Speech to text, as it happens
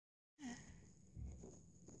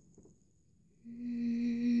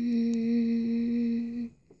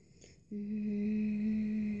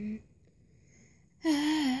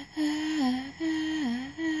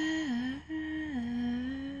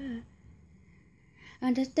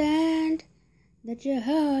Understand that you're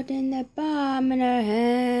holding the bomb in her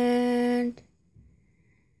hand.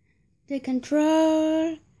 Take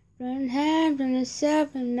control from hand from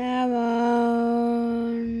yourself from now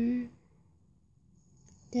on.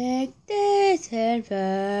 Take this hand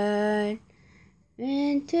forward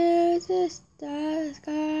into the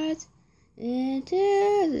skies,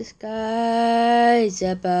 into the skies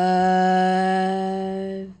above.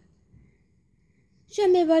 Show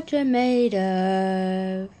me what you're made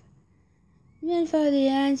of. And for the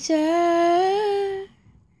answer,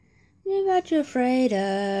 me what you're afraid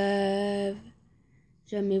of.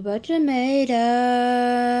 Show me what you're made of.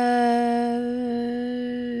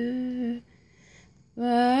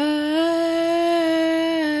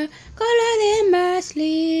 Color in my sleep.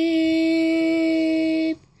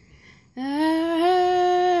 I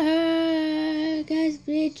can't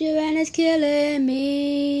breathe you and it's killing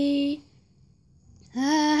me.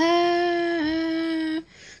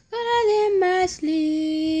 Color in my sleep.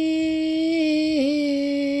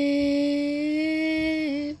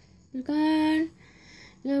 You're gone.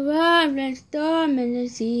 You're warm and storm in the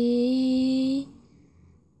sea.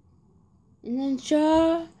 And then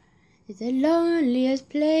shore is the loneliest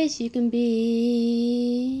place you can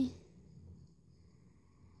be.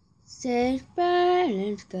 Safe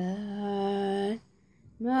balance God,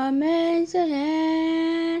 moments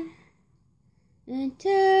ahead,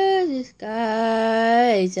 into the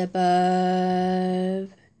skies above.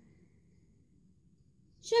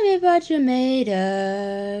 Show me what you're made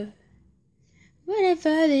of. Waiting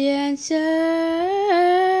for the answer.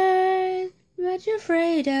 What you're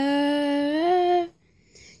afraid of.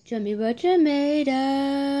 Show me what you're made of.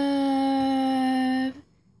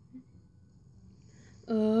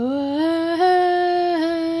 Oh,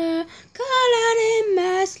 call out in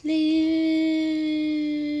my sleep.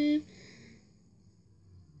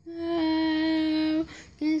 Oh,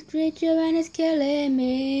 can't screech you and it's killing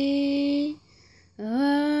me. Oh,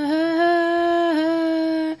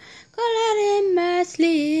 call out in my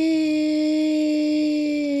sleep.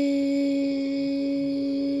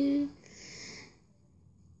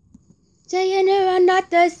 Say you know I'm not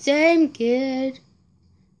the same kid.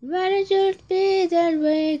 Why don't you be that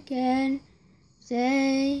weekend?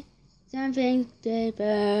 Say something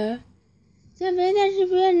deeper, something that you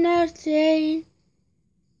will not say,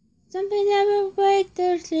 something that will wake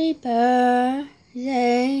the sleeper.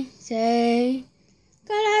 Say,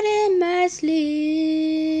 call out in my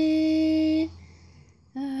sleep.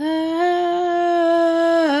 Oh,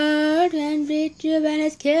 can't reach you when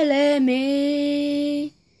it's killing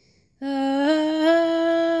me. Oh,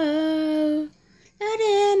 out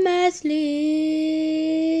in my sleep.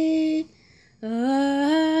 Oh,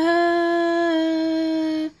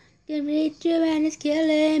 can't reach you when it's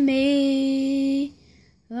killing me.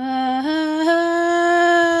 Oh,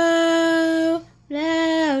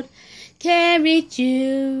 loud, can't reach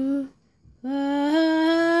you. Oh,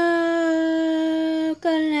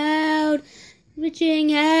 call out,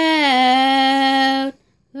 reaching out.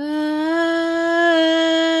 Oh,